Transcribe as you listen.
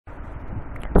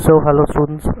So hello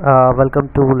students, welcome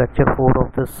to lecture 4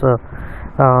 of this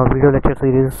video lecture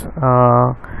series.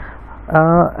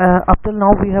 Up till now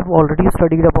we have already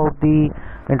studied about the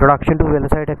introduction to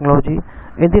VLSI technology.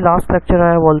 In the last lecture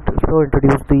I have also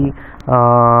introduced the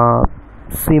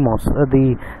CMOS,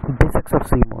 the basics of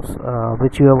CMOS,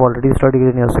 which you have already studied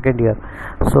in your second year.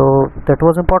 So that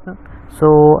was important, so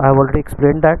I have already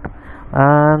explained that.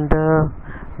 And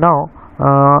now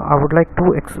I would like to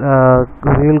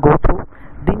we will go through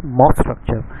the MOS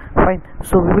structure. Fine,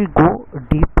 so we will go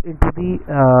deep into the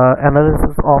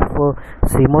analysis of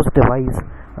CMOS device.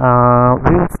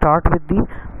 We will start with the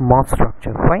MOS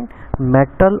structure. Fine,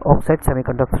 metal oxide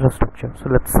semiconductor structure. So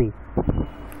let's see.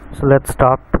 So let's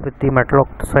start with the metal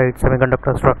oxide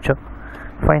semiconductor structure.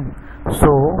 Fine, so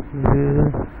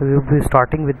we will be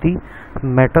starting with the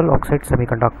metal oxide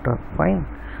semiconductor. Fine,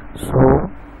 so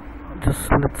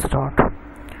just let's start.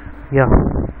 Yeah,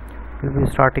 we'll be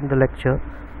starting the lecture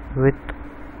with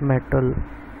metal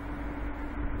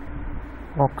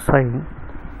oxide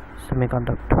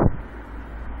semiconductor.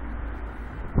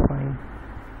 Fine,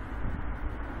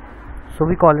 so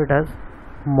we call it as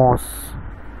MOS.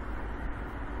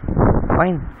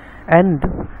 Fine, and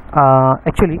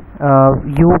actually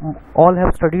you all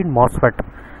have studied MOSFET.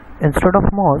 Instead of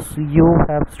MOS you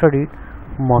have studied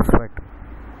MOSFET.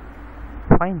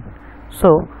 Fine,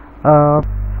 so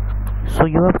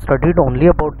you have studied only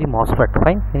about the MOSFET,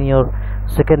 fine, in your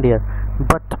second year,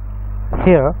 but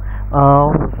here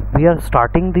we are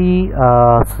starting the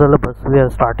syllabus, we are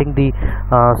starting the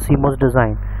CMOS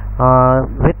design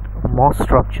with MOS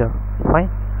structure. Fine,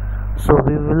 so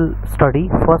we will study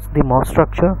first the MOS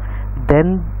structure,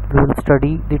 then we will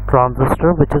study the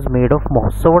transistor which is made of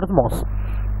MOS. So what is MOS?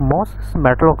 MOS is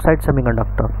metal oxide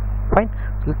semiconductor. Fine,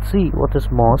 let's see what is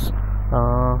MOS.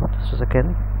 Just a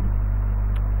second.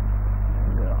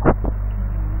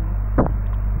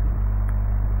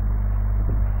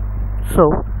 So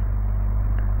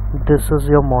this is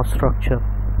your MOS structure.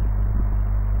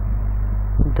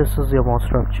 This is your MOS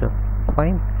structure.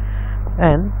 Fine,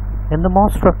 and in the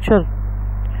MOS structure,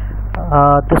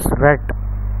 this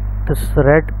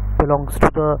red belongs to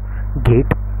the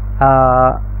gate.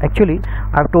 Actually,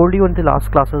 I've told you in the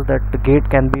last classes that the gate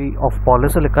can be of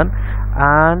polysilicon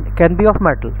and can be of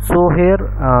metal. So here,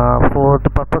 for the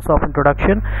purpose of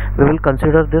introduction, we will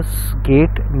consider this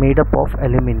gate made up of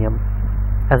aluminium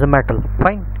as a metal.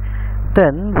 Fine,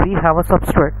 then we have a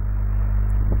substrate.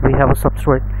 We have a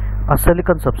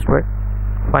silicon substrate.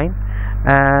 Fine,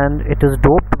 and it is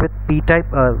doped with p-type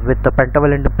with the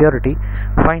pentavalent impurity.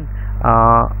 Fine,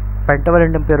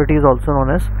 pentavalent impurity is also known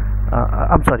as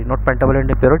I'm sorry, not pentavalent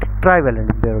impurity, trivalent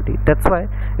impurity. That's why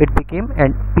it became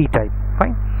an p-type.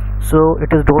 Fine, so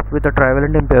it is doped with a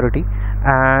trivalent impurity,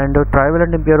 and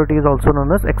trivalent impurity is also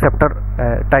known as acceptor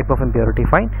type of impurity.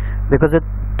 Fine, because it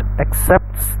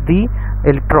accepts the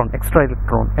extra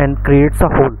electron and creates a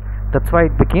hole. That's why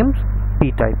it becomes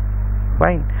p-type.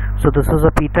 Fine, so this is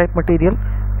a p-type material,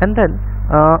 and then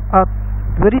a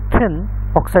very thin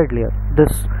oxide layer.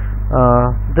 This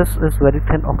is very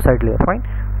thin oxide layer. Fine,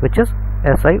 which is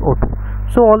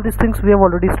SiO2. So all these things we have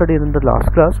already studied in the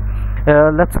last class.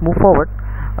 Let's move forward.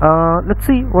 Let's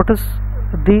see what is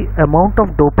the amount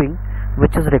of doping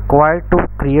which is required to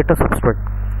create a substrate.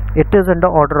 It is in the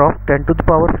order of 10 to the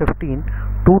power 15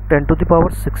 to 10 to the power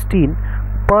 16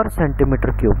 per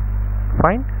centimeter cube.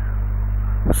 Fine,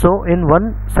 so in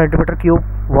 1 centimeter cube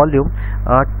volume,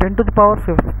 10 to the power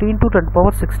 15 to 10 to the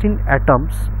power 16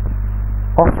 atoms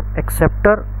of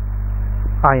acceptor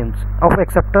ions, of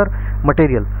acceptor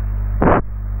material,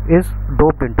 is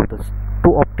doped into this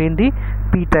to obtain the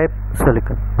p-type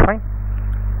silicon. Fine,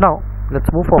 now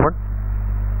let's move forward.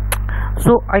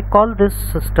 So I call this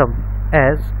system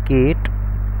as gate,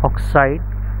 oxide,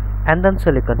 and then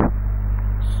silicon.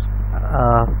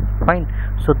 Fine,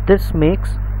 so this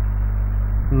makes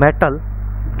metal.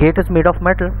 Gate is made of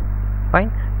metal.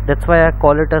 Fine, that's why I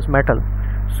call it as metal.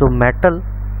 So metal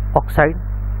oxide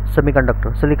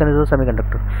semiconductor, silicon is a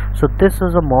semiconductor. So this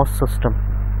is a MOS system.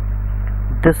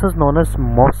 This is known as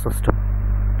MOS system.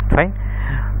 Fine,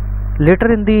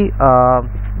 later in the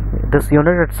this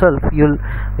unit itself you'll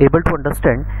able to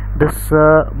understand this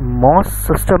MOS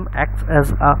system acts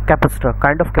as a capacitor,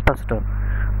 kind of capacitor.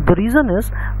 The reason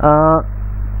is,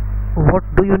 what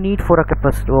do you need for a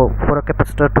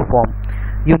capacitor to form?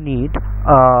 You need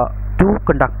two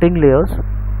conducting layers,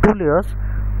 two layers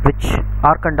which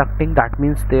are conducting. That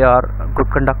means they are a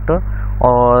good conductor,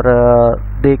 or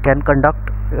they can conduct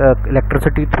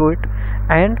electricity through it,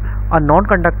 and a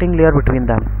non-conducting layer between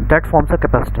them, that forms a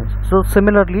capacitance. So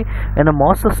similarly, in a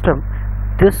MOS system,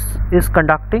 this is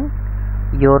conducting,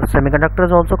 your semiconductor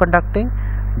is also conducting,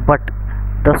 but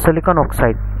the silicon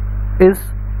oxide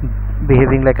is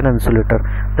behaving like an insulator.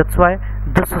 That's why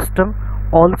the system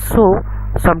also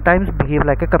sometimes behave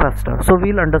like a capacitor. So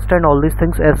we'll understand all these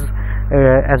things as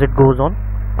it goes on.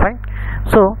 Fine.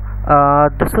 So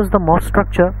this is the MOS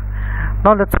structure.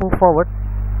 Now let's move forward.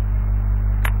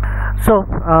 So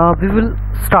we will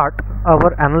start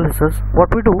our analysis.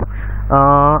 What we do,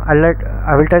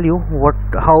 I will tell you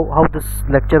how this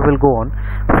lecture will go on.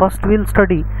 First we'll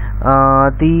study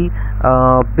the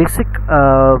basic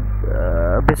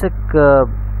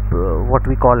what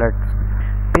we call it,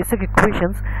 basic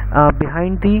equations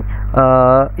behind the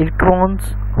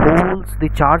electrons, holes, the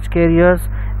charge carriers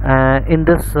in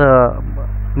this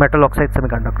metal oxide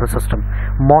semiconductor system,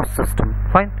 MOS system.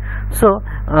 Fine. So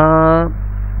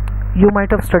you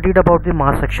might have studied about the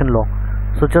mass action law.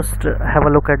 So just have a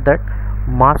look at that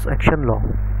mass action law.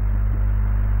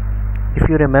 If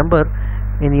you remember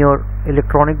in your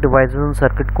electronic devices and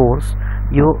circuit course,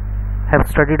 you have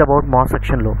studied about mass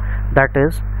action law, that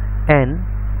is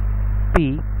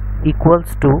N/P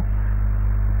equals to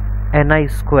Ni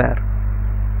square.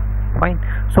 Fine.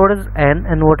 So what is N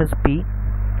and what is P?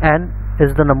 N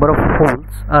is the number of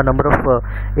holes, number of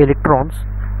electrons,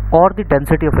 or the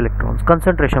density of electrons,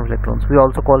 concentration of electrons. We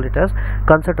also call it as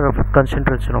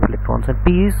concentration of electrons. And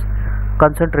P is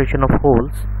concentration of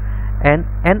holes, and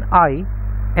Ni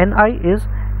is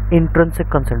intrinsic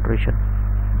concentration.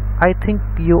 I think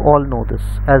you all know this.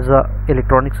 As a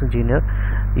electronics engineer,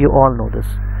 you all know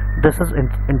this. This is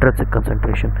intrinsic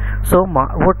concentration. So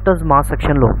what does mass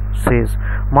action law says?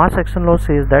 Mass action law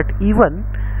says that even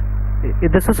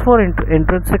this is for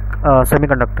intrinsic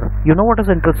semiconductor. You know what is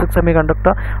intrinsic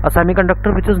semiconductor? A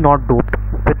semiconductor which is not doped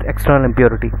with external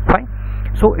impurity. Fine.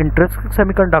 So intrinsic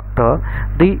semiconductor,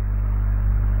 the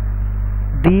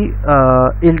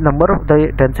number of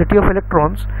the density of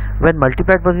electrons when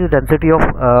multiplied by the density of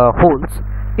holes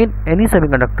in any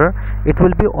semiconductor, it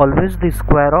will be always the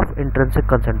square of intrinsic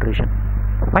concentration.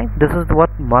 Fine. This is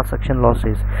what mass action law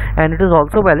says, and it is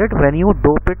also valid when you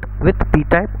dope it with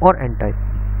p-type or n-type.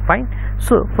 Fine.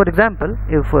 So for example,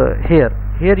 if here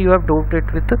you have doped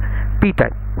it with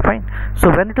p-type. Fine. So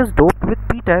when it is doped with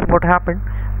p-type, what happened?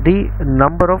 The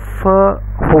number of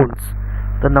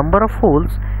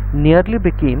holes nearly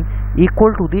became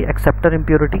equal to the acceptor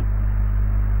impurity.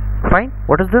 Fine.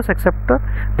 What is this acceptor?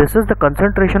 This is the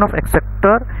concentration of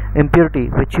acceptor impurity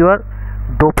which you are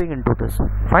doping into this.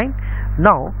 Fine.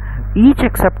 Now each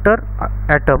acceptor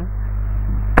atom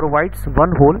provides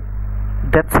one hole.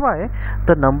 That's why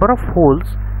the number of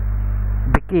holes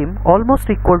became almost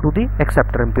equal to the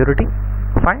acceptor impurity.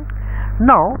 Fine.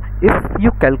 Now if you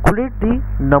calculate the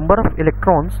number of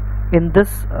electrons in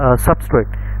this substrate,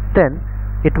 then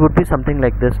it would be something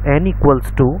like this: N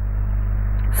equals to,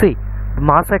 see,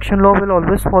 mass action law will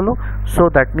always follow, so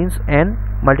that means N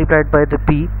multiplied by the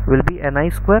P will be Ni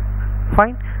square.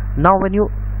 Fine. Now when you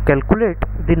calculate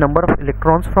the number of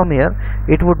electrons from here,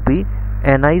 it would be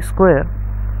Ni square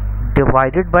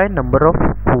divided by number of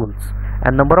holes,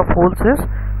 and number of holes is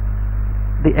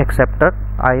the acceptor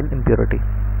ion impurity.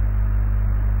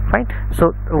 Fine.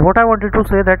 So what I wanted to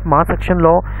say, that mass action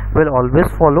law will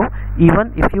always follow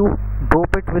even if you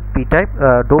dope it with p-type,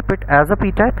 dope it as a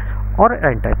p-type or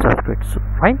n-type substrate. So,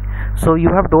 fine. So you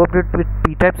have doped it with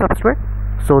p-type substrate.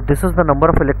 So this is the number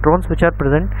of electrons which are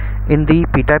present in the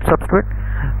p-type substrate.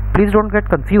 Please don't get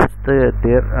confused. There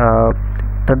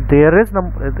is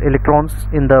electrons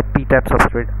in the p-type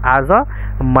substrate as a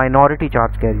minority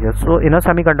charge carrier. So in a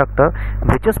semiconductor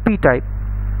which is p-type,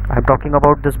 I am talking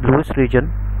about this bluish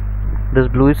region. This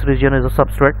bluish region is a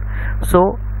substrate.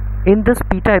 So in this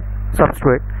p-type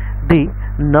substrate, the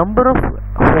number of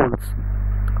holes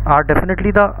are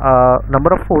definitely the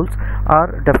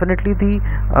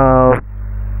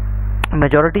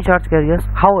majority charge carriers.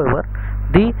 However,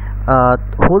 the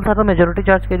holes are the majority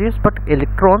charge carriers, but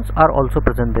electrons are also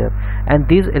present there, and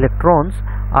these electrons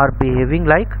are behaving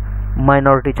like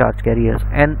minority charge carriers.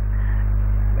 And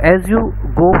as you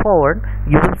go forward,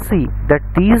 you will see that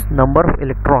these number of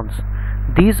electrons,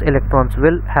 will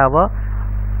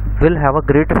have a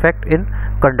great effect in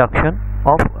conduction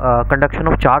of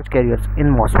charge carriers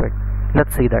in MOSFET.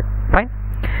 Let's see that. Fine.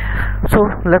 So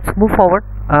let's move forward,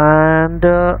 and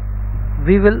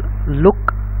we will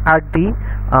look at the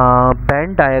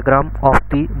band diagram of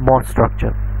the MOS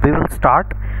structure. We will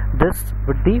start this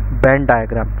with the band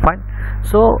diagram. Fine.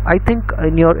 So I think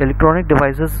in your electronic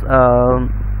devices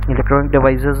and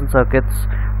circuits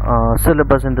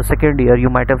syllabus in the second year, you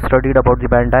might have studied about the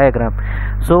band diagram.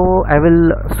 So I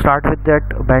will start with that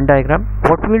band diagram.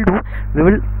 What we will do, we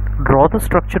will draw the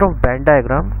structure of band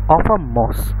diagram of a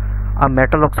MOS, a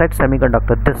metal oxide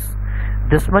semiconductor.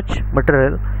 this much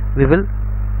material, we will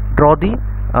draw the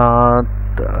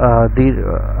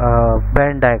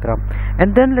band diagram,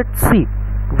 and then let's see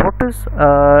what is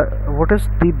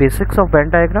the basics of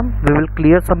band diagram. We will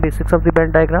clear some basics of the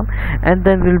band diagram, and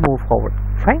then we'll move forward.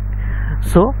 Fine.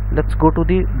 So let's go to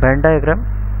the band diagram.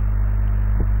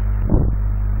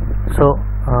 So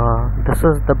this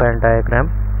is the band diagram.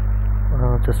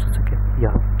 Just a second.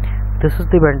 Yeah, this is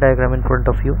the band diagram in front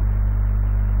of you.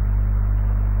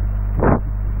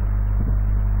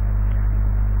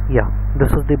 Yeah,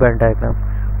 this is the band diagram.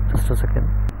 Just a second.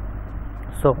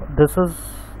 So this is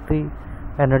the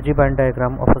energy band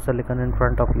diagram of a silicon in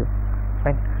front of you.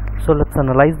 Fine. So let's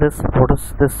analyze this. What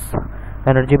is this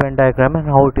energy band diagram and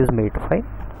how it is made? Fine.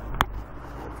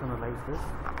 Let's analyze this.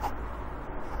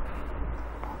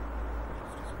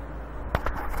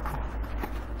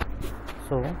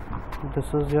 So this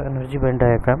is your energy band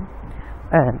diagram,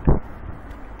 and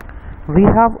we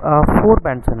have 4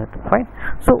 bands in it. Fine.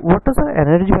 So what does an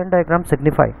energy band diagram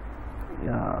signify?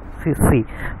 See,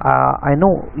 I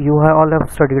know you all have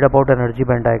studied about energy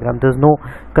band diagram. There's no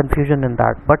confusion in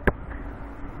that, but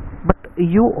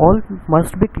you all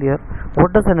must be clear,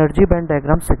 what does energy band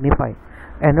diagram signify?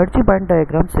 Energy band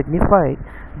diagram signify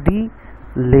the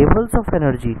levels of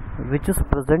energy which is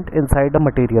present inside a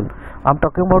material. I'm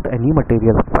talking about any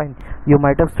material. Fine. You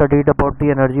might have studied about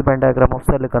the energy band diagram of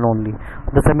silicon only,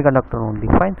 the semiconductor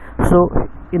only. Fine. So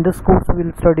in this course we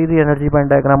will study the energy band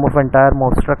diagram of entire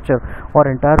MOS structure or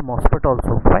entire MOSFET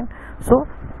also. Fine. So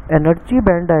energy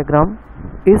band diagram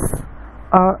is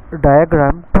a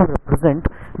diagram to represent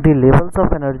the levels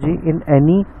of energy in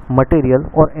any material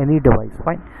or any device.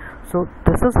 Fine. So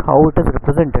this is how it is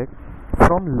represented,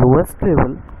 from lowest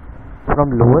level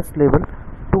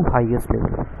to highest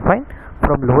level. Fine.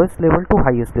 From lowest level to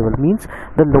highest level means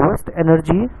the lowest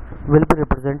energy will be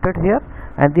represented here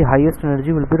and the highest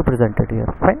energy will be represented here.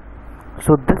 Fine.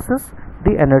 So this is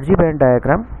the energy band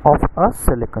diagram of a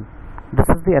silicon. This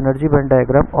is the energy band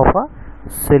diagram of a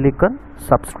silicon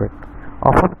substrate.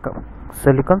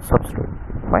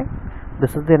 Fine.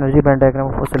 This is the energy band diagram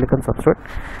of a silicon substrate.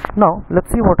 Now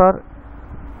let's see what are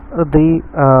the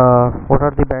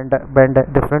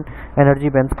different energy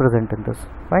bands present in this.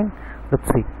 Fine. Let's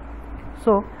see.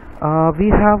 So we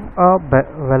have a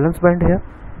valence band here.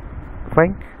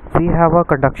 Fine. We have a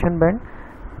conduction band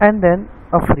and then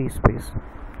a free space.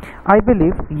 I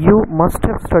believe you must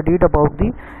have studied about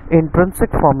the intrinsic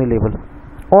Fermi level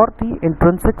or the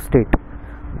intrinsic state.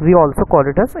 We also call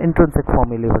it as intrinsic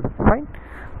Fermi level. Fine.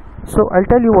 So I'll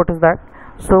tell you what is that.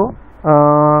 So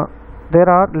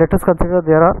let us consider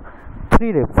there are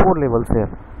 4 levels here: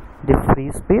 the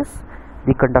free space,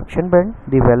 the conduction band,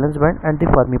 the valence band, and the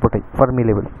Fermi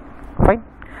level. Fine.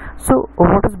 So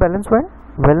what is valence band?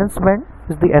 Valence band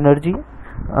is the energy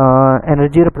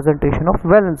representation of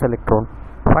valence electron.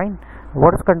 Fine.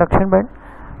 What is conduction band?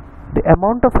 The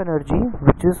amount of energy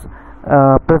which is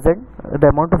present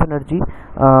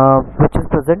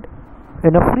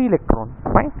in a free electron.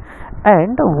 Fine.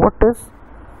 And what is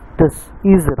this?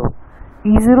 E0.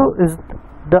 E0 is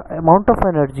the amount of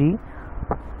energy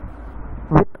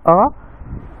with a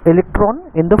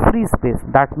electron in the free space.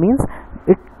 That means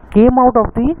it came out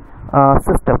of the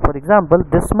system. For example,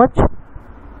 this much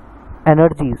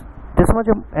energy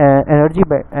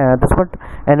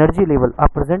level are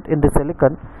present in the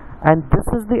silicon, and this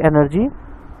is the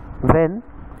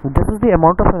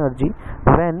amount of energy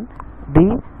when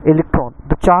the electron,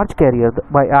 the charge carrier,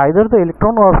 by either the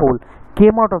electron or hole,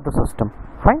 came out of the system.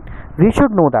 Fine. We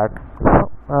should know that.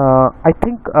 I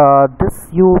think this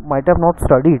you might have not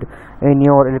studied in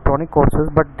your electronic courses,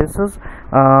 but this is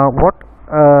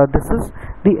this is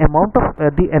the amount of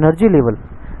the energy level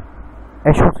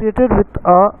associated with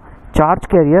a charge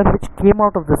carrier which came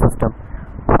out of the system.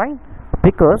 Fine.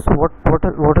 Because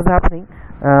what is happening,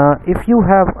 if you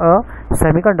have a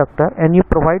semiconductor and you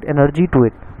provide energy to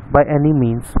it by any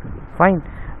means, fine,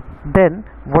 then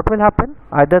what will happen?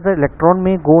 Either the electron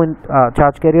may go in,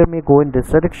 charge carrier may go in this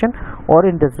direction or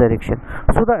in this direction.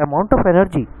 So the amount of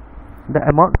energy,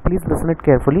 please listen it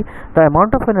carefully, the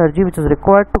amount of energy which is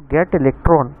required to get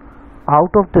electron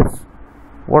out of this,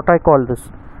 what I call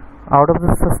this, out of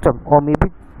the system, or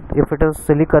maybe if it is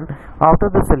silicon, out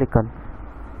of the silicon,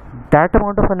 that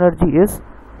amount of energy is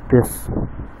this.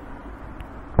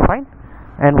 Fine.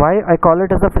 And why I call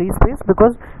it as a free space?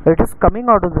 Because it is coming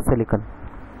out of the silicon.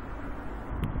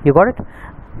 You got it?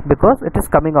 Because it is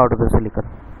coming out of the silicon.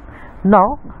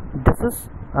 Now this is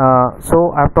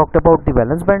so I've talked about the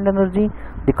valence band energy,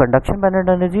 the conduction band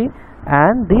energy,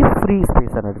 and the free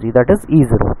space energy, that is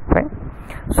E0. Right?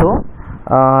 So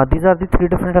these are the 3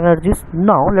 different energies.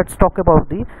 Now let's talk about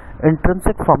the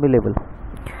intrinsic Fermi level.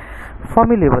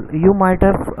 Fermi level. You might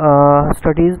have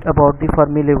studied about the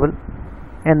Fermi level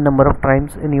n number of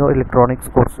times in your electronics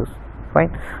courses. Fine.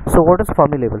 So what is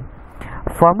Fermi level?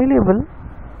 Fermi level,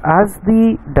 as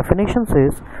the definition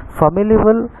says, Fermi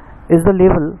level is the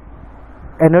level,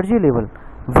 energy level,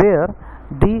 where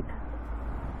the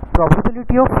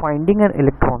probability of finding an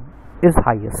electron is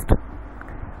highest.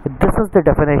 This is the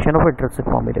definition of intrinsic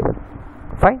Fermi level.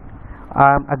 Fine.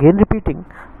 I am again repeating,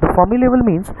 the Fermi level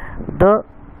means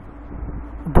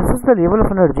this is the level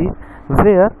of energy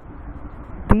where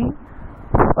the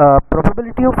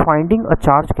probability of finding a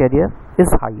charge carrier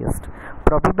is highest.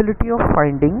 Probability of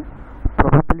finding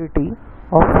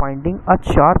a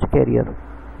charge carrier.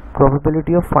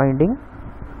 Probability of finding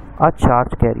a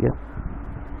charge carrier.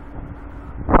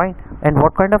 Fine. And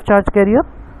what kind of charge carrier?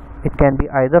 It can be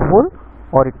either hole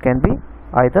or it can be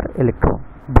either electron.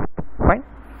 Fine.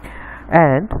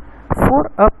 And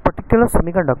for a particular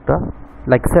semiconductor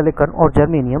like silicon or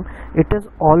germanium, it is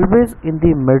always in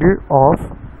the middle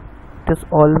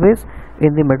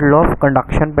of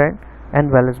conduction band and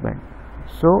valence band.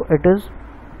 So it is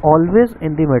always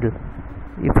in the middle.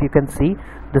 If you can see,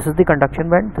 this is the conduction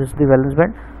band, this is the valence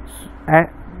band, and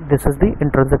this is the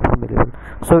intrinsic Fermi level.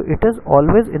 So it is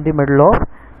always in the middle of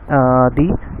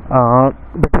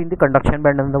between the conduction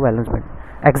band and the valence band,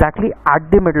 exactly at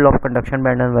the middle of conduction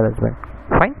band and valence band.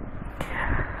 Fine.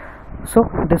 So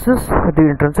this is the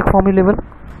intrinsic Fermi level.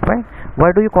 Fine.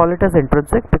 Why do you call it as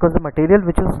intrinsic? Because the material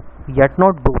which is yet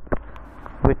not doped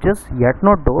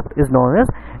is known as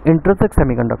intrinsic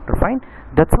semiconductor. Fine.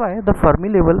 That's why the Fermi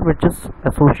level which is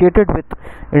associated with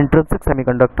intrinsic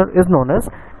semiconductor is known as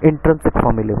intrinsic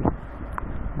Fermi level.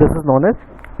 This is known as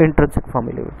intrinsic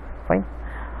Fermi level. Fine.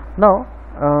 Now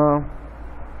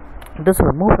this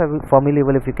remove Fermi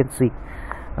level, if you can see,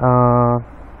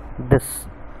 this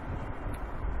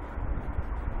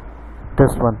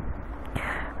one,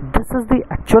 this is the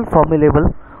actual Fermi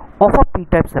level of a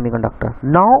p-type semiconductor.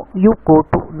 Now you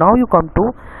come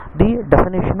to the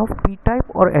definition of p-type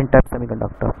or n-type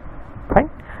semiconductor. Right?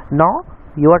 Now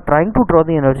you are trying to draw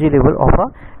the energy level of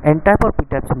a n-type or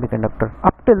p-type semiconductor.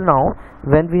 Up till now,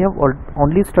 when we have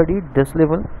only studied this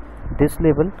level, this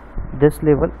level, this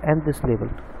level and this level,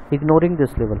 ignoring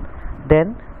this level,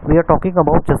 then we are talking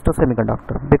about just a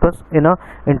semiconductor, because in a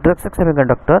intrinsic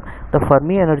semiconductor the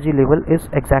Fermi energy level is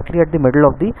exactly at the middle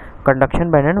of the conduction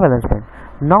band and valence band.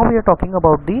 Now we are talking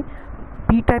about the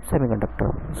p-type semiconductor.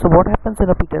 So what happens in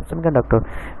a p-type semiconductor?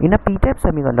 In a p-type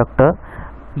semiconductor,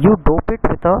 you dope it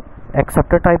with a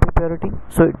acceptor type impurity,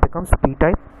 so it becomes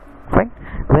p-type. Fine.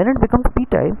 When it becomes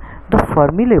p-type, the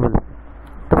Fermi level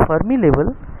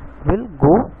will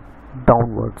go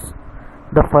downwards.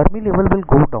 The Fermi level will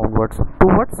go downwards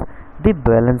towards the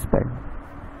valence band.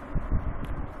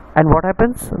 And what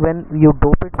happens when you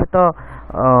dope it with a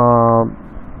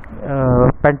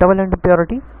pentavalent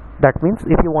impurity? That means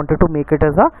if you wanted to make it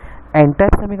as a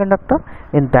n-type semiconductor,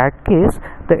 in that case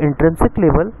the intrinsic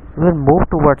level will move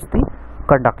towards the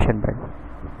conduction band.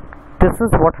 This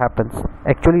is what happens,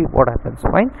 actually what happens.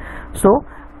 Fine. So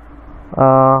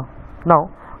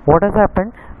now what has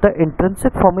happened? The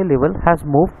intrinsic Fermi level has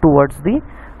moved towards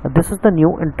this is the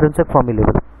new intrinsic Fermi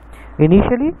level.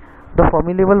 Initially the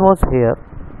Fermi level was here.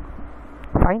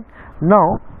 Fine.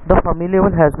 Now the Fermi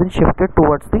level has been shifted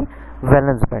towards the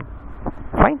valence band.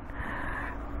 Fine.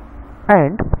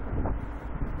 And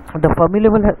the Fermi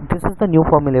level, this is the new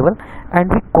Fermi level, and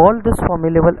we call this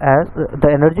Fermi level as the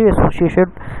energy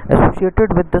associated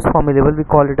with this Fermi level, we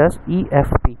call it as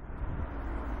EFP.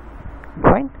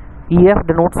 Fine. EF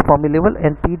denotes Fermi level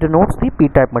and P denotes the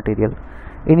p-type material.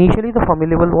 Initially the Fermi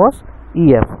level was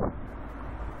EF.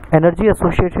 Energy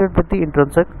associated with the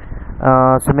intrinsic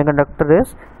semiconductor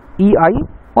is EI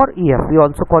or EF. We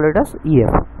also call it as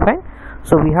EF. Fine.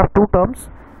 So we have two terms,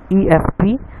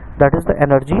 EFP, that is the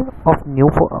energy of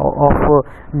new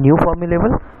Fermi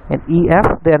level, and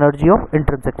EF, the energy of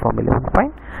intrinsic Fermi level.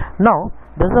 Fine. Now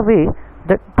there is a way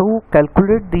that to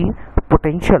calculate the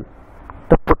potential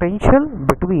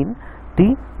between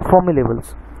the Fermi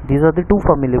levels. These are the two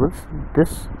Fermi levels,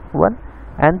 this one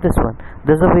and this one.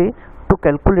 There is a way to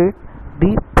calculate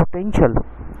the potential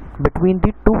between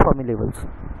the two Fermi levels.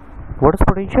 What is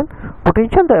potential?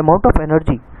 Potential, the amount of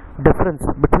energy difference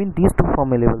between these two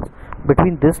Fermi levels,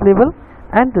 between this level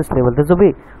and this level. There is a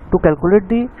way to calculate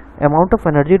the amount of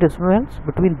energy difference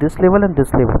between this level and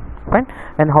this level. Fine.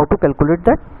 And how to calculate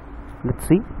that? Let's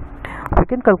see. We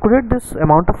can calculate this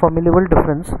amount of Fermi level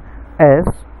difference as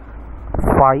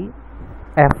phi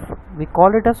f. We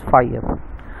call it as phi f.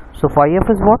 So phi f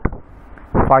is what?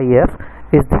 Phi f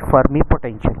is the Fermi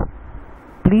potential.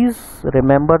 Please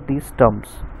remember these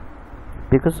terms.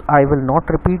 because I will not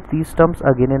repeat these terms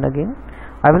again and again.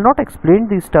 I will not explain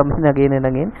these terms again and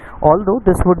again, although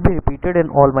this would be repeated in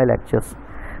all my lectures.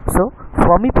 So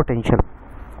Fermi potential.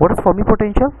 What is Fermi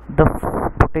potential? The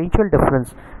potential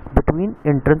difference between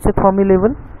intrinsic Fermi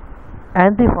level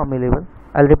and the Fermi level.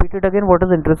 I'll repeat it again. What is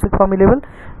intrinsic Fermi level?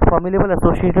 Fermi level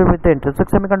associated with the intrinsic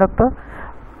semiconductor.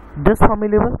 This Fermi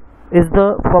level is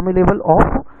the Fermi level of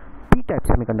p-type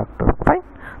semiconductor. Fine.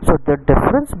 So the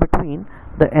difference between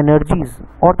the energies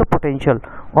or the potential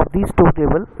of these two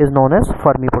levels is known as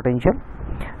Fermi potential.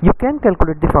 You can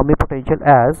calculate the Fermi potential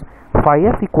as phi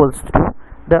f equals to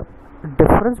the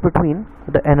difference between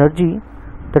the energy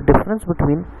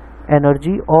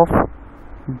of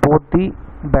both the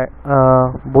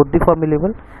Fermi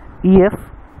level, EF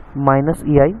minus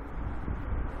EI,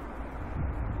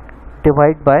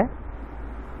 divided by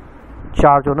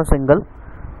charge on a single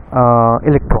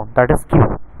electron, that is Q.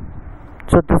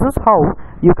 So this is how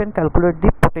you can calculate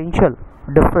the potential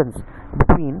difference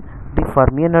between the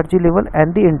Fermi energy level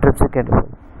and the intrinsic level.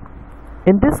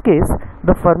 In this case,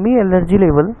 the Fermi energy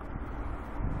level,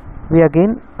 we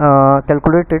again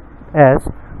calculate it as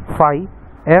phi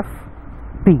f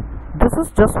p. This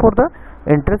is just for the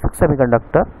intrinsic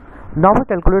semiconductor. Now we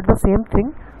calculate the same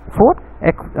thing for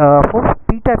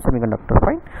p-type semiconductor.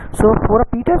 Fine. So for a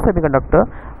p-type semiconductor,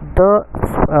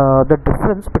 the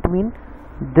difference between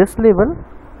this level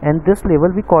and this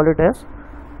level, we call it as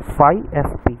phi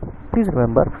fp. Please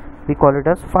remember, we call it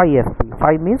as phi fp.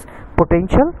 Phi means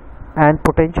potential, and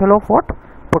potential of what?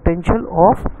 Potential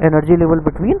of energy level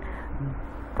between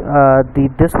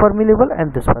this Fermi level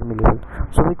and this Fermi level.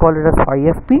 So we call it as phi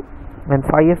fp, and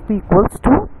phi fp equals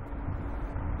to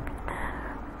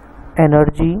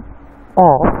energy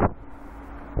of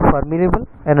Fermi level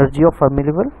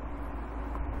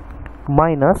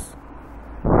minus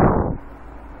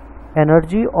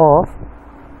energy of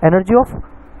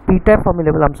p-type Fermi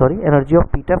level, energy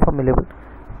of p-type Fermi level,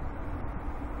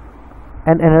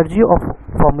 and energy of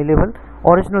Fermi level,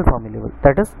 original Fermi level,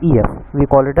 that is EF, we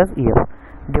call it as EF,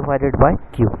 divided by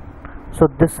Q. So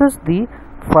this is the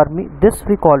Fermi, this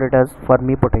we call it as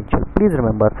Fermi potential. Please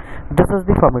remember, this is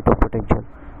the Fermi potential.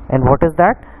 And what is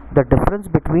that? The difference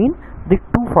between the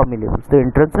two Fermi levels, the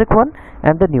intrinsic one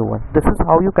and the new one. This is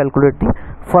how you calculate the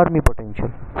Fermi potential.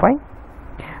 Fine.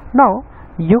 Now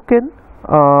you can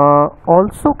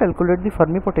also calculate the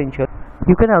Fermi potential.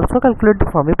 You can also calculate the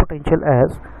Fermi potential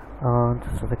as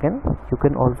just a second. You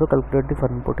can also calculate the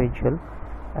Fermi potential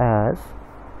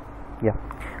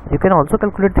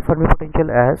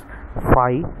as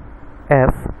phi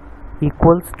f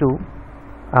equals to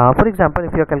for example,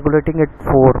 if you are calculating it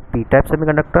for p-type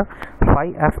semiconductor,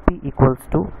 phi fp equals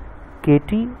to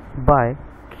kT by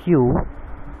q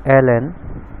ln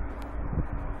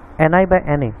Ni by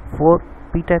Na for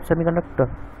p-type semiconductor.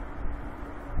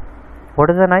 What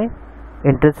is Ni?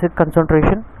 Intrinsic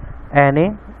concentration,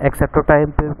 Na acceptor type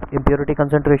impurity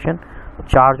concentration,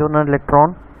 charge on an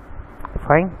electron.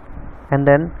 Fine. And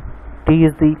then T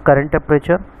is the current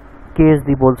temperature, K is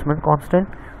the Boltzmann constant.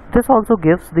 This also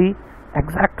gives the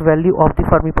exact value of the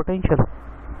Fermi potential.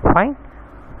 Fine.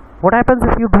 What happens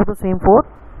if you do the same for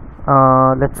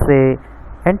let's say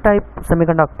n-type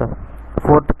semiconductor?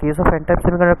 For the case of n-type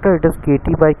semiconductor, it is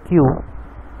kT by q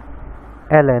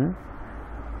ln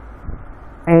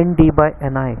nd by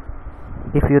ni.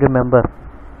 If you remember,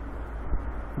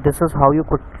 this is how you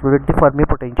calculate the Fermi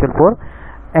potential for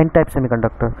n-type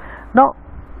semiconductor. Now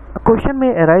a question may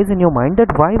arise in your mind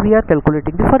that why we are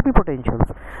calculating the Fermi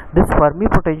potentials. This Fermi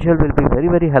potential will be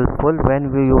very helpful when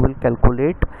you will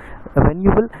calculate, when you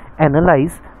will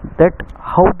analyze that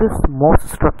how this MOS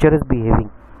structure is behaving.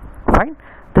 Fine.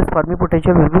 This Fermi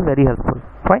potential will be very helpful.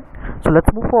 Fine. So let's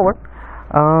move forward.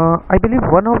 I believe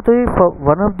one of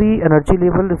the energy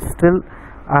level is still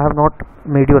I have not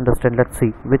made you understand. Let's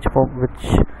see which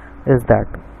is that.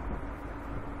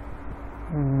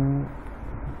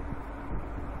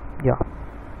 Yeah,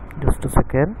 just a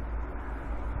second.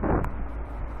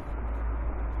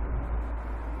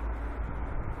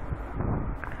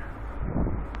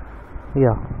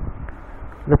 Yeah,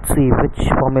 let's see which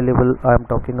Fermi level I am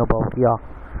talking about. Yeah,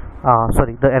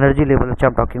 sorry, the energy level which I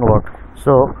am talking about.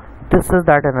 So this is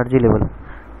that energy level.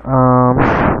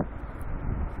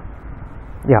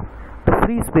 Yeah, the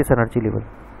free space energy level.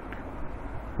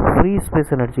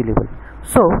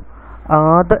 So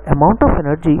the amount of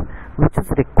energy which is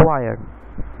required,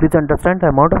 please understand, the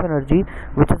amount of energy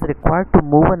which is required to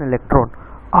move an electron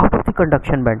out of the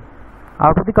conduction band.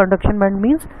 Out of the conduction band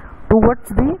means towards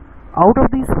the out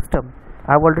of the system.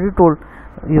 I have already told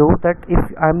you that if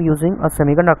I am using a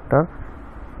semiconductor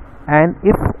and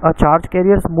if a charge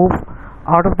carriers move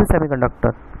out of the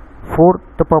semiconductor, for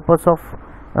the purpose of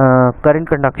current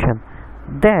conduction,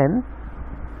 then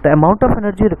the amount of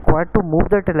energy required to move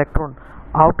that electron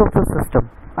out of the system,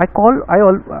 I'm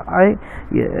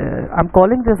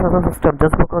calling this as a system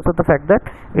just because of the fact that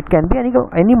it can be any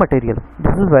material.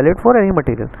 This is valid for any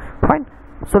material. Fine.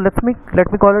 So let me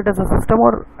call it as a system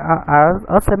or as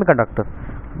a semiconductor.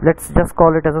 Let's just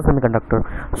call it as a semiconductor.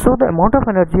 So the amount of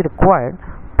energy required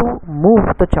to move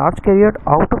the charge carrier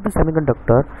out of the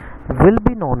semiconductor will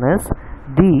be known as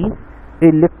the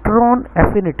electron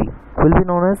affinity.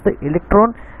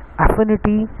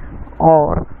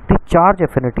 Or the charge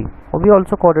affinity, or we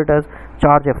also call it as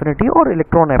charge affinity or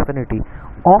electron affinity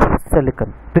of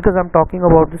silicon, because I'm talking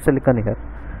about the silicon here.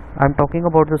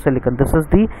 This is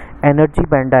the energy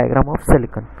band diagram of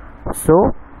silicon.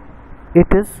 So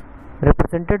it is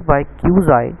represented by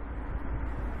Qi,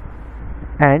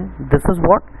 and this is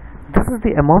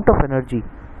the amount of energy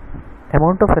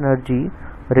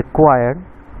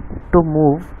required to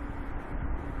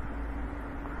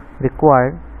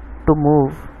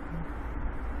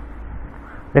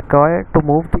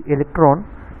move the electron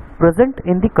present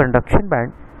in the conduction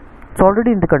band. It's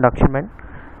already in the conduction band.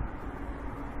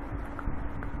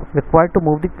 Required to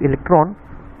move the electron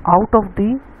out of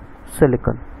the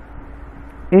silicon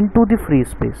into the free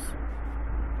space.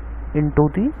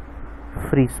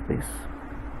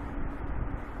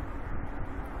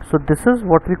 So this is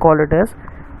what we call it as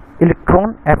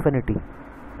electron affinity.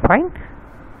 Fine.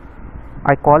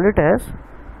 I call it as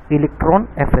electron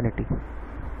affinity.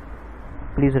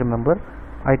 Please remember,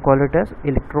 I call it as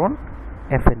electron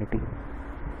affinity.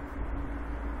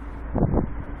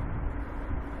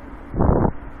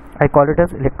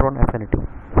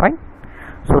 Fine.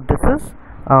 So this is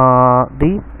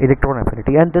the electron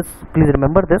affinity, and this, please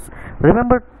remember this.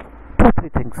 Remember 2-3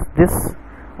 things. This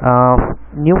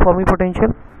new Fermi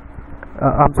potential.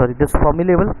 This Fermi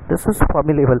level. This is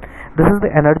Fermi level. This is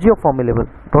the energy of Fermi level.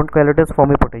 Don't call it as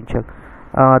Fermi potential.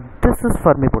 This is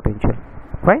Fermi potential.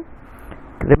 Fine.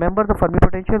 Remember the Fermi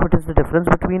potential, which is the difference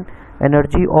between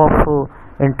energy of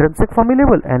intrinsic Fermi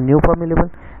level and new Fermi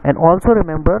level, and also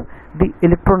remember the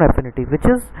electron affinity, which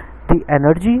is the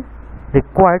energy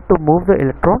required to move the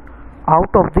electron out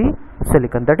of the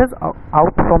silicon, that is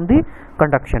out from the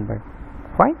conduction band.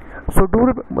 Fine. So do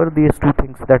remember these 2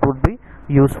 things, that would be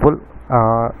useful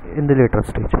in the later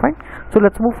stage. Fine. So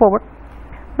let's move forward.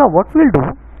 Now what we'll do,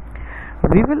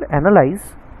 we will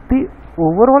analyze the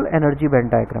overall energy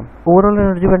band diagram. Overall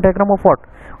energy band diagram of what?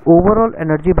 Overall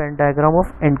energy band diagram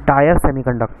of entire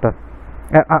semiconductor.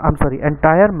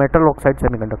 Entire metal oxide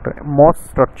semiconductor, MOS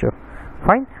structure.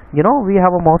 Fine. You know, we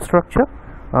have a MOS structure,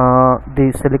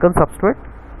 the silicon substrate.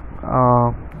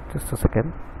 Just a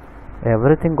second,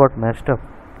 everything got mashed up.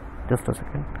 Just a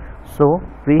second. So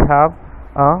we have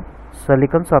a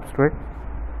silicon substrate,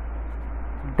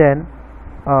 then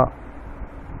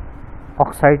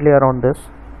oxide layer on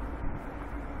this,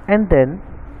 and then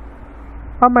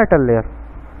a metal layer,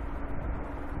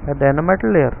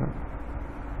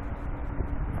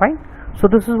 Fine. So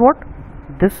this is what?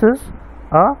 This is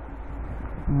a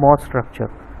MOS structure.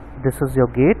 This is your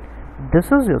gate,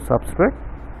 this is your substrate,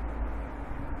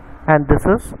 and this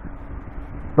is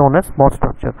known as MOS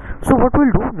structure. So what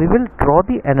we'll do, we will draw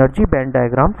the energy band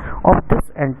diagram of this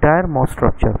entire MOS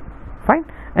structure. Fine.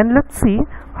 And let's see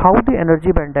how the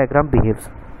energy band diagram behaves.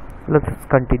 Let's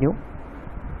continue.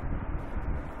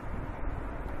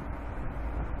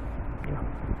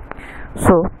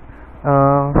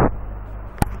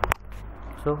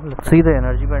 So let's see the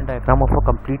energy band diagram of a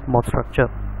complete MOS structure.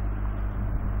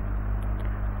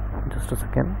 Just a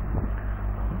second.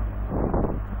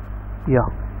 Yeah,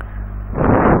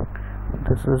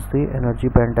 this is the energy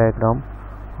band diagram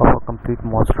of a complete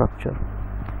MOS structure.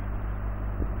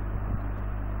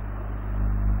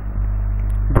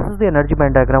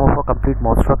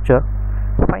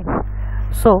 Fine.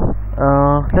 So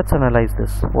let's analyze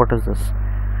this. What is this?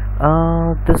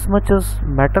 This much is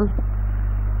metal,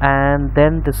 and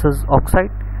then this is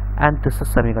oxide, and this is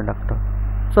semiconductor.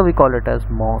 So we call it as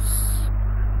MOS,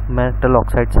 metal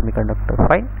oxide semiconductor.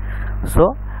 Fine.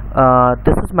 So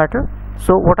this is metal.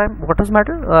 So what is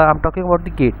metal? I'm talking about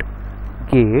the gate,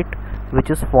 which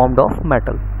is formed of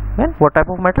metal. And what type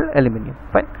of metal? Aluminium.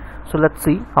 Fine. So let's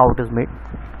see how it is made.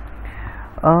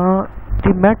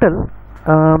 The metal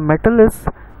is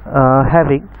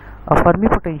having a Fermi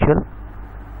potential.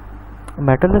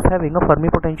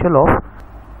 Of,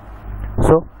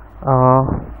 so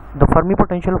the Fermi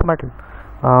potential of metal,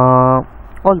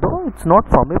 although it's not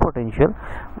Fermi potential,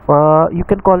 you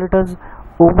can call it as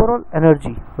overall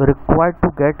energy required to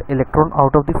get electron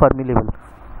out of the Fermi level.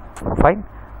 Fine.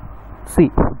 see,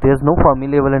 there's no Fermi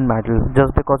level in metal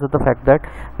just because of the fact that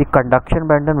the conduction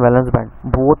band and valence band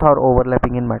both are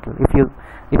overlapping in metal. If you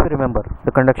remember,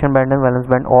 the conduction band and valence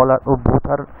band both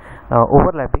are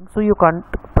overlapping, so you can't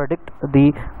predict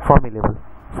the Fermi level.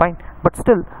 Fine, but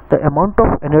still the amount of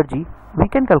energy, we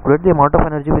can calculate the amount of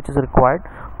energy which is required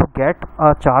to get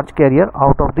a charge carrier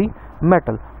out of the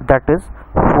metal, that is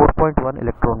 4.1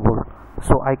 electron volt.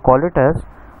 So I call it as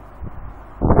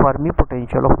Fermi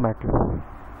potential of metal.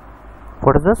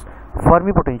 What is this?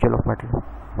 Fermi potential of metal.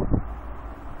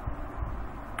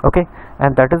 Okay,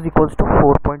 and that is equals to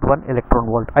 4.1 electron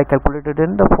volt. I calculated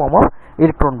in the form of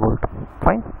electron volt.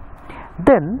 Fine.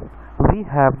 Then we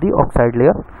have the oxide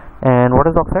layer, and what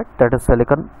is oxide? That is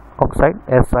silicon oxide,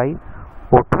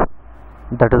 SiO2.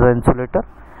 That is an insulator.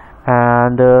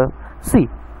 And see,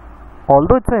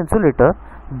 although it's an insulator,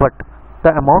 but the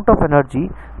amount of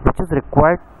energy which is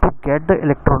required to get the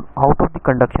electron out of the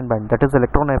conduction band, that is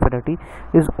electron affinity,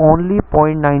 is only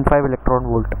 0.95 electron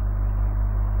volt.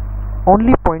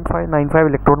 Only 0.95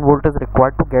 electron volt is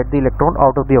required to get the electron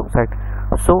out of the oxide.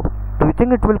 So do you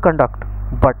think it will conduct?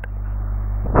 But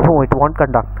no, it won't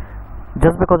conduct,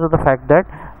 just because of the fact that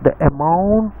the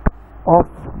amount of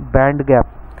band gap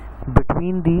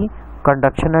between the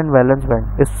conduction and valence band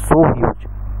is so huge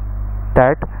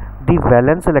that the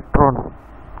valence electron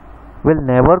will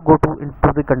never go into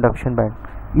the conduction band,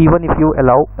 even if you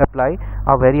apply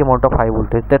a very amount of high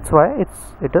voltage. That's why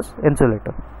it is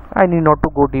insulator. I need not to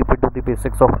go deep into the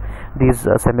basics of these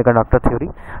semiconductor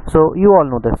theory. So you all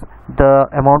know this.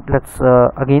 The amount, let's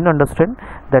again understand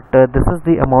that this is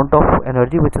the amount of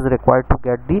energy which is required to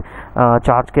get the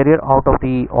charge carrier out of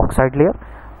the oxide layer.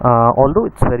 Although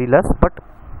it's very less, but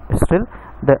still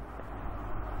the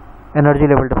energy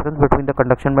level difference between the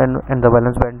conduction band and the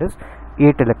valence band is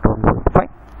 8 electron volt.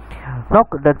 Fine. Now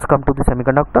let's come to the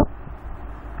semiconductor,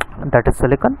 that is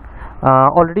silicon.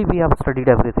 Already we have studied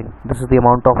everything. This is the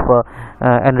amount of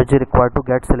energy required to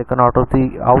get silicon out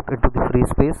into the free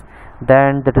space.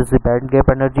 Then that is the band gap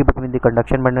energy between the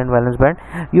conduction band and valence band.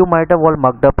 You might have all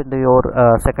mugged up in your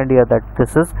second year that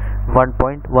this is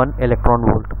 1.1 electron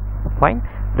volt. Fine,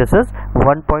 this is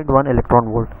 1.1 electron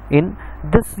volt. In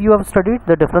this you have studied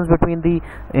the difference between the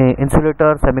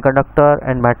insulator, semiconductor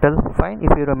and metal. Fine,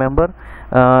 if you remember,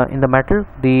 in the metal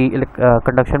the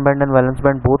conduction band and valence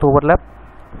band both overlap.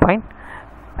 Fine,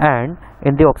 and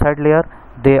in the oxide layer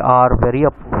they are very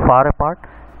far apart,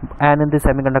 and in the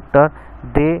semiconductor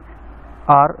they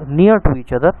are near to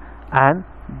each other, and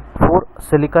for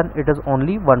silicon it is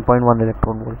only 1.1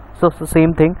 electron volt. So it's the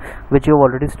same thing which you have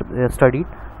already studied.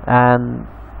 And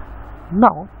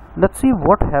now let's see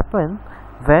what happens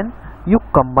when you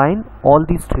combine all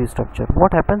these three structures.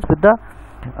 What happens with the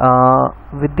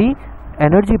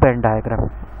energy band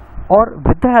diagram, or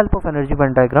with the help of energy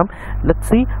band diagram? Let's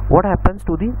see what happens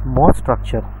to the MOS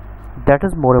structure. That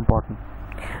is more important.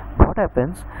 What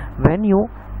happens when you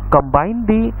combine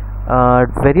the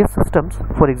various systems?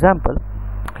 For example,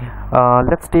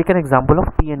 let's take an example of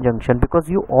PN junction, because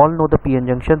you all know the PN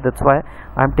junction. That's why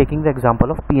I'm taking the example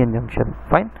of PN junction.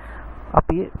 Fine, a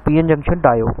PN junction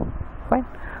diode. Fine.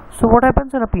 So what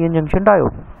happens in a PN junction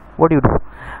diode? What do?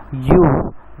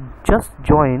 You just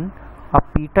join a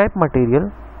p-type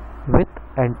material with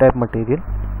n-type material.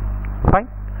 Fine.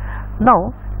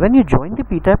 Now when you join the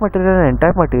p-type material and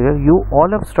n-type material, you all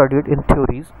have studied in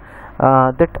theories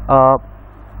that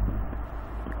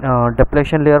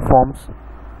depletion layer forms.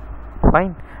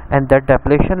 Fine, and that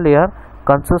depletion layer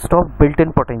consists of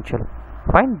built-in potential.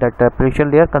 Fine, that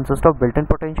depletion layer consists of built-in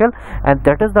potential, and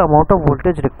that is the amount of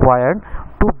voltage required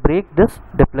to break this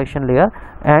depletion layer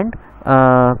and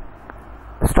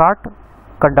start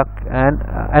conduct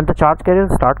and the charge carrier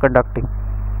start conducting.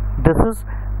 This is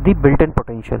the built-in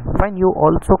potential. Fine, you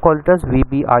also call it as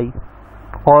VBI,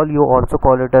 or you also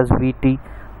call it as VT,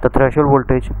 the threshold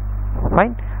voltage.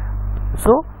 Fine.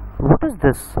 So what is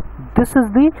this? This is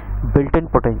the built-in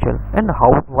potential. And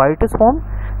why it is formed?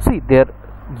 See, there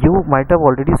you might have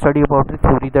already studied about the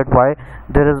theory that why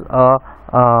there is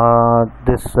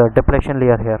this depletion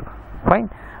layer here. Fine.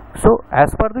 So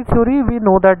as per the theory, we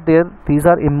know that these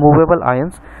are immovable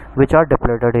ions which are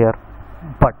depleted here.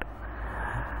 But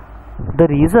the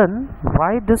reason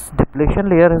why this depletion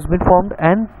layer has been formed,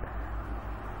 and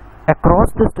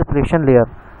across this depletion layer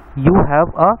you have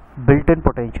a built-in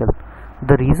potential.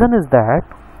 The reason is that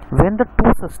when the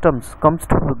two systems comes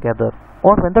together,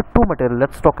 or when the two material,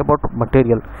 let's talk about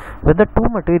material, when the two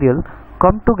material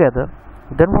come together,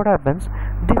 then what happens?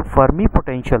 The Fermi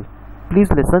potential, please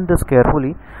listen this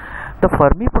carefully, the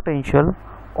Fermi potential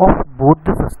of both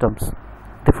the systems,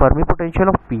 the Fermi potential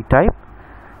of p-type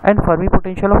and Fermi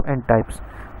potential of n-types,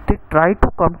 they try to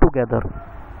come together,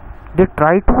 they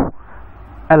try to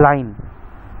align.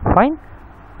 Fine.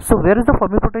 So where is the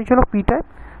Fermi potential of p-type?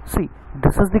 See,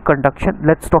 this is the conduction.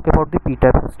 Let's talk about the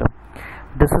p-type system.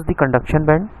 This is the conduction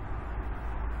band,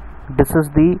 this is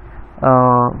the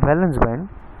valence band,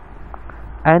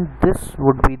 and this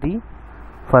would be the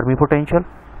Fermi potential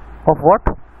of what?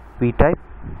 p-type.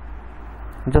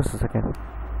 Just a second,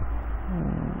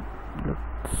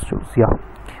 let's choose, yeah,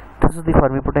 this is the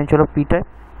Fermi potential of p-type.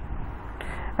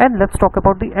 And let's talk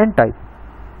about the n-type.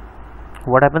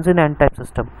 What happens in n-type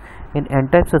system? In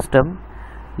n-type system,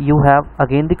 you have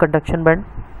again the conduction band,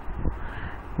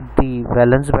 the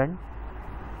valence band,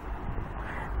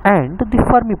 and the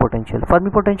Fermi potential. Fermi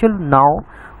potential now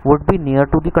would be near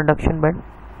to the conduction band.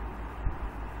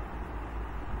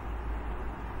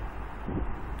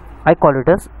 I call it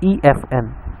as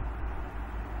EFN.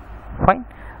 Fine.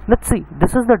 Let's see.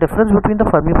 This is the difference between the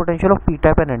Fermi potential of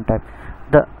p-type and n-type.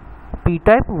 The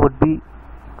p-type would be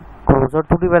closer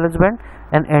to the valence band,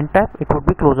 and n-type it would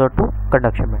be closer to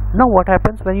conduction band. Now what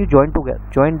happens when you join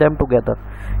them together?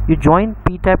 You join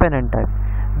p-type and n-type,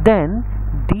 then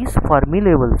these Fermi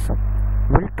levels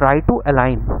will try to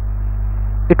align.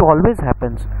 It always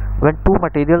happens when two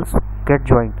materials get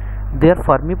joined, their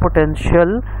Fermi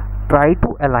potential try to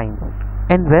align,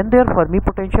 and when their Fermi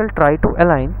potential try to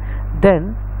align,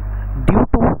 then due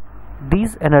to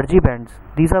these energy bands,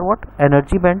 these are what?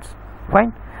 Energy bands.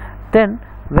 Fine. Then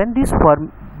when these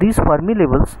Fermi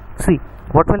levels, see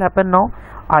what will happen now,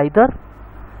 either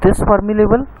this Fermi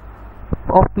level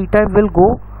of p-type will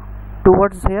go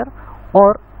towards here,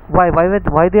 or why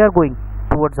they are going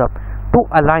towards up to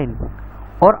align,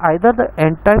 or either the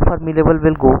n-type Fermi level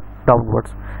will go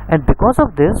downwards. And because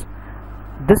of this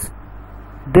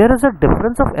there is a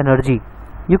difference of energy.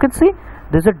 You can see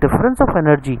there is a difference of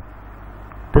energy.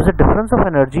 There is a difference of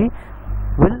energy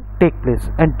will take place,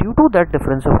 and due to that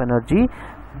difference of energy,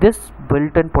 this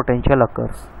built-in potential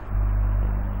occurs.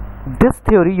 This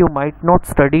theory you might not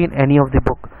study in any of the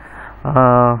book,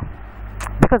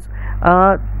 because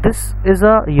this is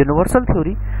a universal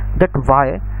theory, that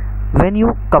why when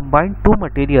you combine two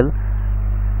material,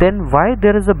 then why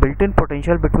there is a built-in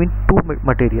potential between two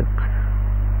material?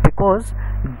 Because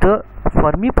the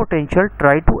Fermi potential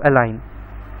try to align,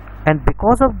 and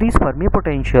because of these Fermi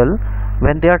potential,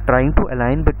 when they are trying to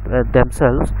align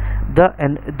themselves,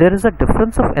 there is a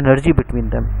difference of energy between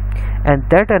them, and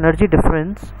that energy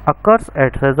difference occurs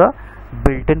as a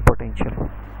built-in potential.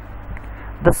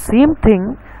 The same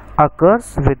thing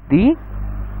occurs with the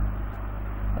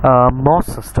MOS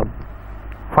system.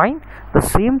 Fine. The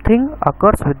same thing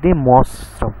occurs with the MOS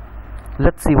system.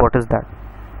 Let's see what is that.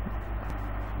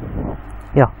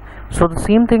 Yeah, so the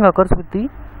same thing occurs with the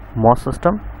MOS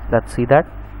system. Let's see that.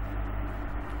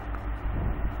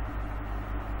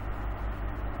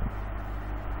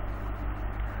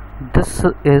 This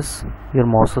is your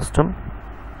MOS system.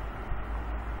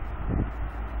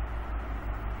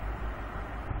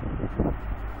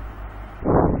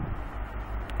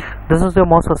 This is your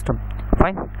MOS system.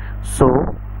 Fine. So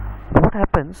what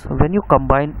happens when you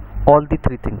combine all the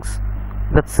three things?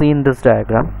 Let's see in this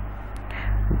diagram.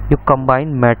 You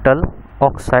combine metal,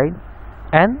 oxide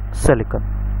and silicon.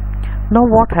 Now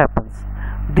what happens?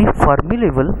 The Fermi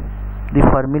level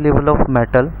of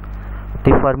metal,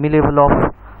 the Fermi level of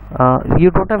you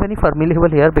don't have any Fermi level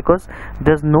here, because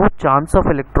there's no chance of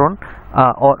electron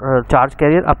or charge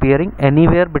carrier appearing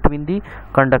anywhere between the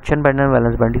conduction band and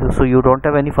valence band, so you don't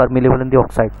have any Fermi level in the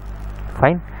oxide.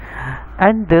 Fine.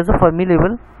 And there's a Fermi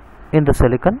level in the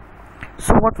silicon.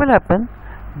 So what will happen?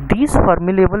 These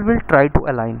Fermi level will try to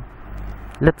align.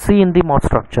 Let's see in the MOS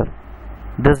structure,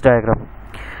 this diagram.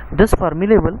 This Fermi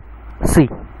level, see,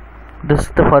 this is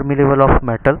the Fermi level of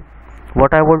metal.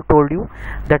 What I will told you,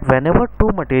 that whenever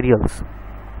two materials,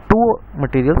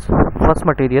 first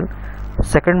material,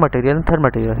 second material and third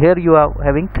material, here you are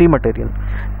having three material,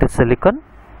 the silicon,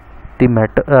 the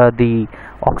metal, the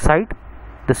oxide,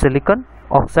 the silicon,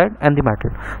 oxide and the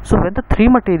metal. So when the three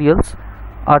materials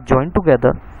are joined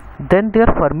together, then their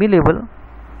Fermi level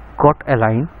got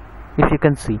aligned. If you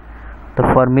can see, the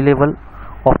Fermi level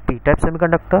of p-type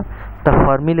semiconductor, the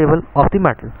Fermi level of the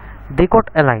metal, they got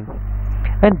aligned.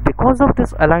 And because of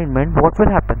this alignment, what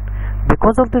will happen?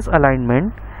 Because of this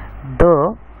alignment,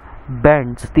 the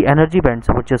bands, the energy bands,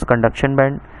 which is conduction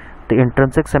band, the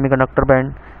intrinsic semiconductor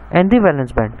band and the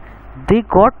valence band, they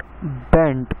got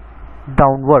bent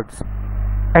downwards.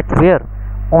 At where?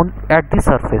 At the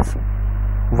surface.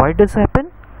 Why does this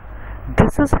happen?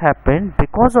 This has happened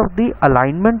because of the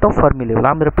alignment of Fermi level. I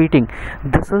am repeating,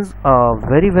 this is a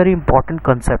very important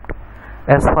concept,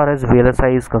 as far as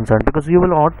VLSI is concerned, because you will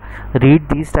not read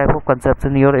these type of concepts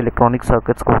in your electronic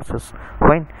circuits courses.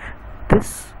 Fine.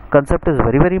 This concept is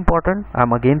very, very important. I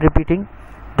am again repeating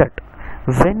that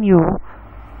when you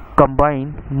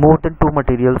combine more than two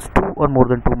materials,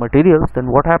 then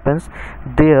what happens?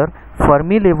 Their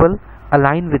Fermi level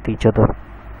align with each other.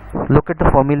 Look at the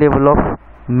Fermi level of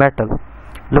metal,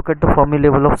 look at the Fermi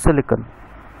level of silicon.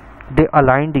 They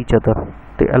aligned each other.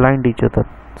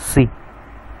 See,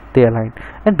 they aligned.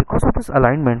 And because of this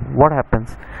alignment, what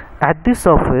happens? At the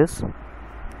surface,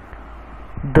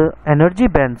 the energy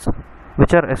bands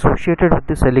which are associated with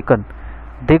the silicon,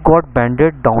 they got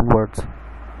banded downwards.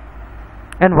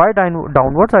 And why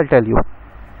downwards? I'll tell you.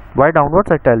 Why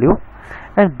downwards? I'll tell you.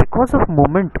 And because of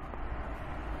movement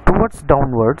towards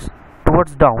down,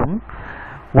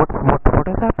 what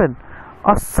has happened?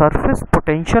 A surface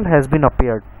potential has been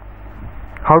appeared.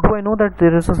 How do I know that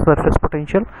there is a surface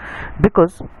potential?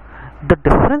 Because the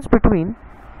difference between,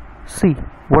 see,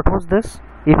 what was this?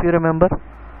 If you remember,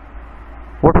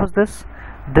 what was this?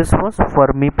 This was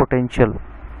Fermi potential.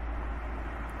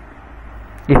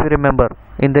 If you remember,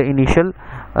 in the initial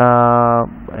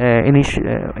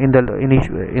in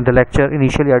the lecture,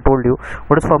 initially I told you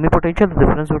what is Fermi potential, the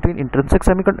difference between intrinsic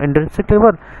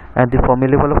level and the Fermi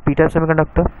level of p-type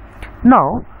semiconductor.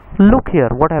 Now look here,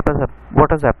 what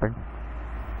has happened?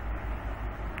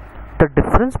 The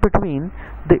difference between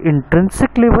the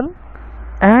intrinsic level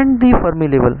and the Fermi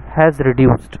level has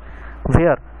reduced.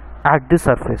 Where? At the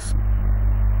surface.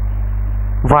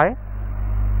 Why?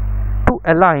 To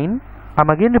align, I'm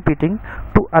again repeating,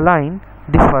 to align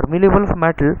the Fermi level of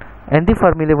metal and the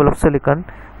Fermi level of silicon,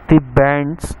 the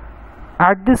bands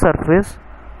at the surface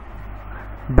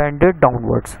banded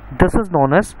downwards. This is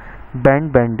known as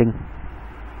band bending.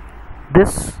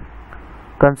 This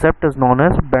concept is known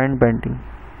as band bending.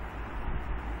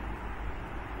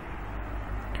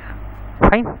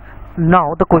 Fine.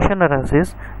 Now the question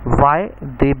arises, why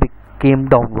they became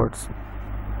downwards?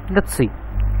 Let's see.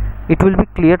 It will be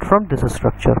cleared from this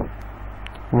structure.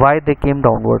 Why they came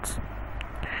downwards?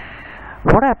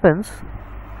 What happens?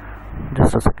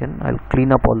 Just a second, I'll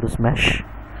clean up all this mesh.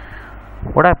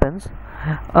 What happens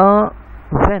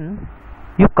when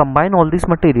you combine all these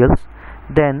materials?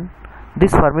 Then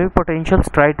these Fermi potentials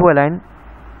try to align.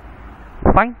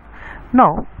 Fine.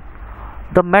 Now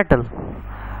the metal,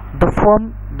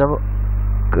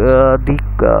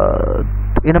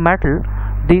 in a metal,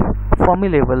 the Fermi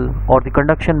level or the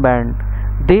conduction band,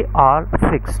 they are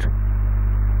fixed.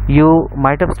 You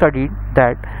might have studied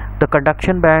that the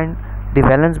conduction band, the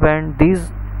valence band,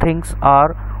 these things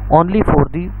are only for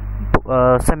the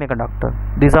semiconductor.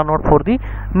 These are not for the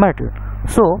metal.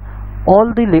 So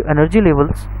all the energy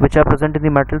levels which are present in the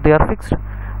metal, they are fixed,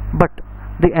 but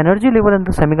the energy level in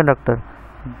the semiconductor,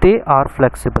 they are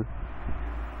flexible.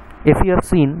 If you have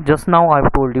seen, just now I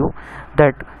have told you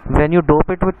that when you dope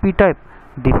it with p-type,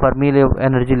 the Fermi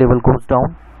energy level goes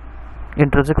down,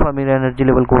 intrinsic Fermi energy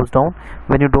level goes down.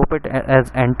 When you dope it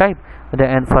as n-type, the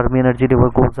Fermi energy level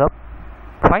goes up.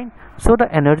 Fine. So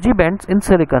the energy bands in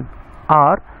silicon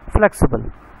are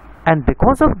flexible, and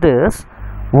because of this,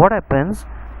 what happens?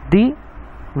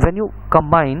 When you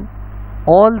combine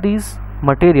all these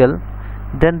material,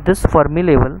 then this Fermi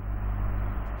level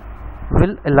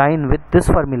will align with this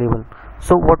Fermi level.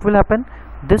 So what will happen?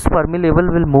 This Fermi level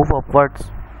will move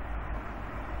upwards.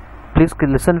 Please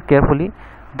listen carefully.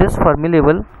 This Fermi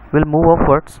level will move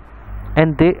upwards,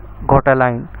 and they got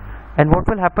aligned. And what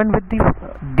will happen with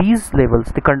these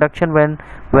levels, the conduction band,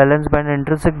 valence band, and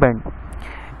intrinsic band?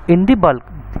 In the bulk,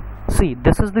 see,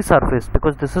 this is the surface,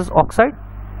 because this is oxide,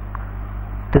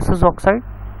 this is oxide,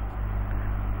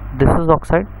 this is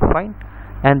oxide, fine,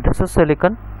 and this is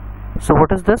silicon. So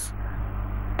what is this?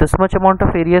 This much amount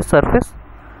of area is surface.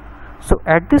 So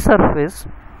at the surface,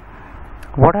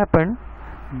 what happened?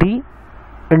 The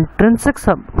intrinsic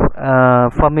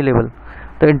Fermi level,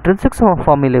 the intrinsic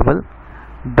Fermi level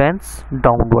bends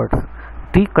downwards,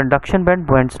 the conduction band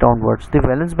bends downwards, the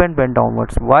valence band bends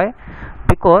downwards. Why?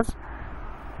 Because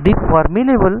the Fermi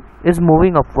level is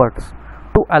moving upwards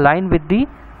to align with the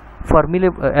Fermi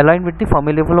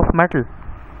level of metal.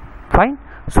 Fine.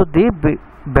 So they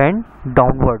bend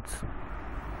downwards,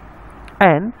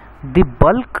 and the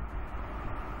bulk,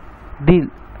 the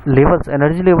levels,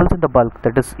 energy levels in the bulk,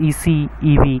 that is EC,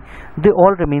 EV, they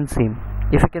all remain same.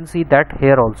 If you can see that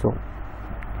here also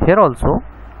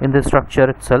in the structure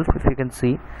itself, if you can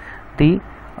see the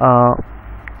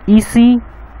EC,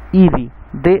 EV,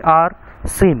 they are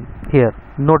same here,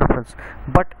 no difference.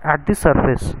 But at the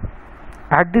surface,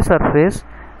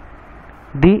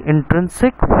 the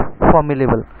intrinsic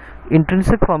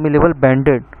Fermi level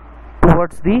bended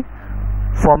towards the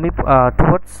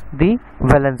towards the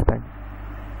valence band.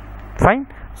 Fine.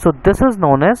 So this is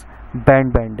known as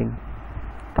band bending.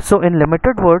 So in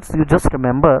limited words, you just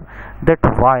remember that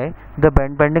why the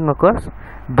band bending occurs.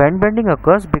 Band bending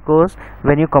occurs because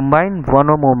when you combine one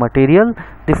or more material,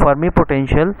 the Fermi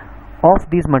potential of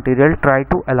these material try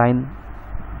to align.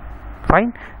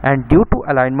 Fine. And due to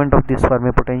alignment of this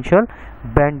Fermi potential,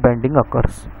 band bending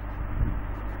occurs.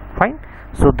 Fine.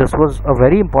 So this was a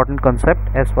very important concept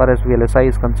as far as VLSI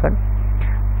is concerned.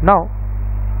 Now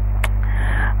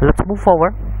let's move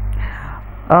forward.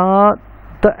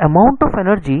 The amount of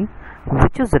energy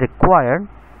which is required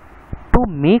to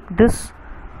make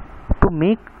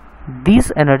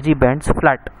these energy bands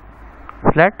flat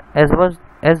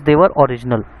as they were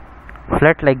original,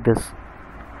 flat like this.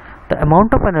 The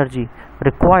amount of energy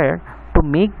required to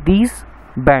make these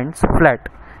bands flat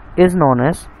is known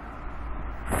as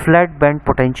flat band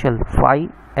potential. Phi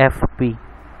FP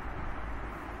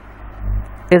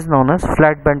is known as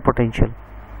flat band potential.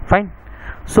 Fine.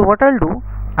 So what I'll do,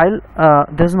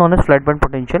 this is known as flat band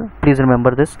potential. Please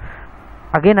remember this.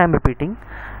 Again I am repeating.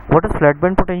 What is flat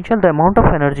band potential? The amount of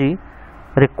energy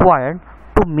required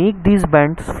to make these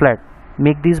bands flat.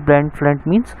 Make these bands flat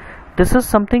means this is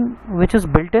something which is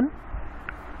built in,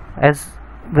 as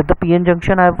with the PN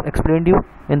junction I have explained you.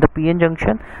 In the PN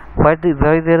junction, why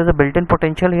there is a built-in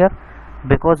potential here?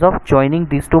 Because of joining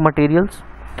these two materials.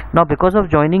 Now because of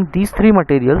joining these three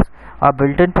materials, a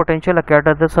built-in potential occurred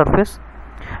at the surface.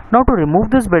 Now to remove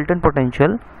this built-in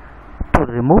potential,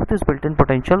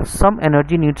 some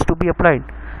energy needs to be applied.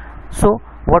 So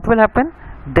what will happen?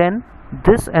 Then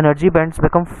this energy bands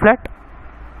become flat.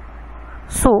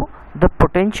 So the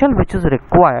potential which is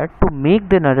required to make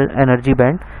the energy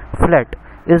band flat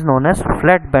is known as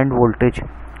flat band voltage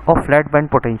or flat band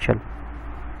potential.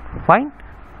 Fine.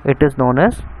 It is known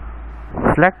as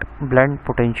flat band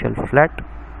potential. Flat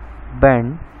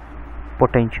band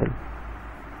potential.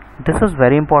 This is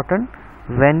very important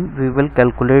when we will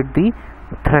calculate the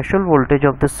threshold voltage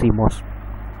of the CMOS.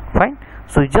 Fine.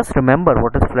 So you just remember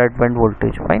what is flat band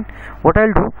voltage. Fine. What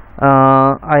I'll do,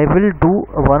 I will do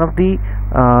one of the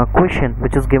question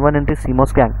which is given in the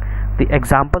CMOS gang, the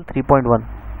example 3.1.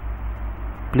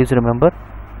 Please remember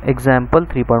example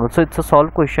 3.1. So it's a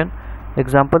solved question,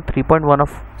 example 3.1 of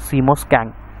CMOS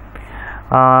gang.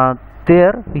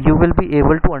 There you will be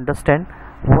able to understand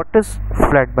what is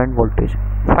flat band voltage.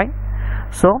 Fine.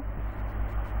 So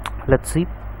let's see.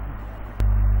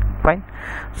 Fine.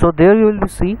 So there you will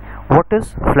see what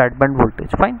is flat band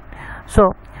voltage. Fine.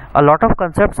 So a lot of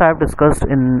concepts I have discussed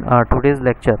in today's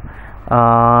lecture.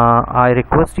 I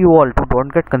request you all to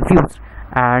don't get confused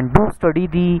and do study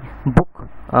the book,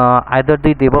 either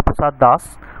the Deva Prasad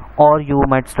Das, or you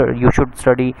should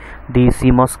study the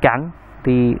CMOS Kang,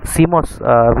 the CMOS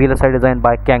VLSI designed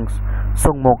by Kang's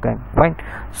Sung Mo Kang. Fine.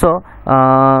 So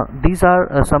these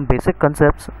are some basic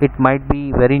concepts. It might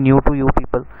be very new to you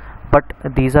people, but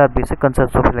these are basic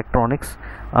concepts of electronics,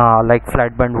 like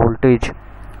flat band voltage,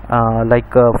 like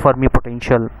Fermi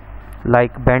potential,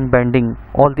 like band bending.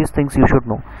 All these things you should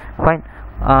know. Fine.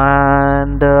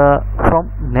 And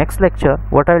from next lecture,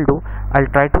 what I'll do,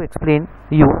 I'll try to explain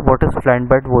you what is flat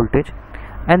band voltage,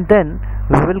 and then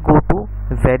we will go to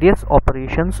various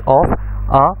operations of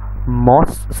a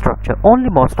MOS structure. Only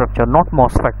MOS structure, not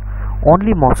MOSFET.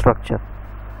 Only MOS structure.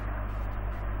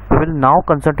 We will now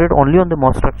concentrate only on the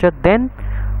MOS structure. Then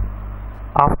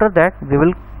after that we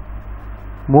will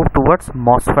move towards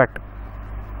MOSFET,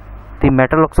 the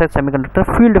metal oxide semiconductor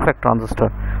field effect transistor.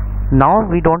 Now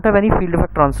we don't have any field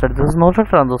effect transistor. This is not a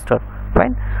transistor.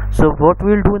 Fine. So what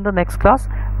we will do in the next class,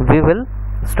 we will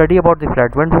study about the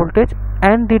flat band voltage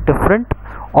and the different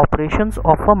operations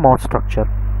of a MOS structure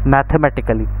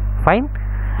mathematically. Fine.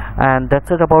 And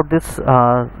that's it about this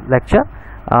lecture.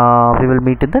 We will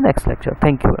meet in the next lecture.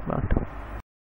 Thank you very much.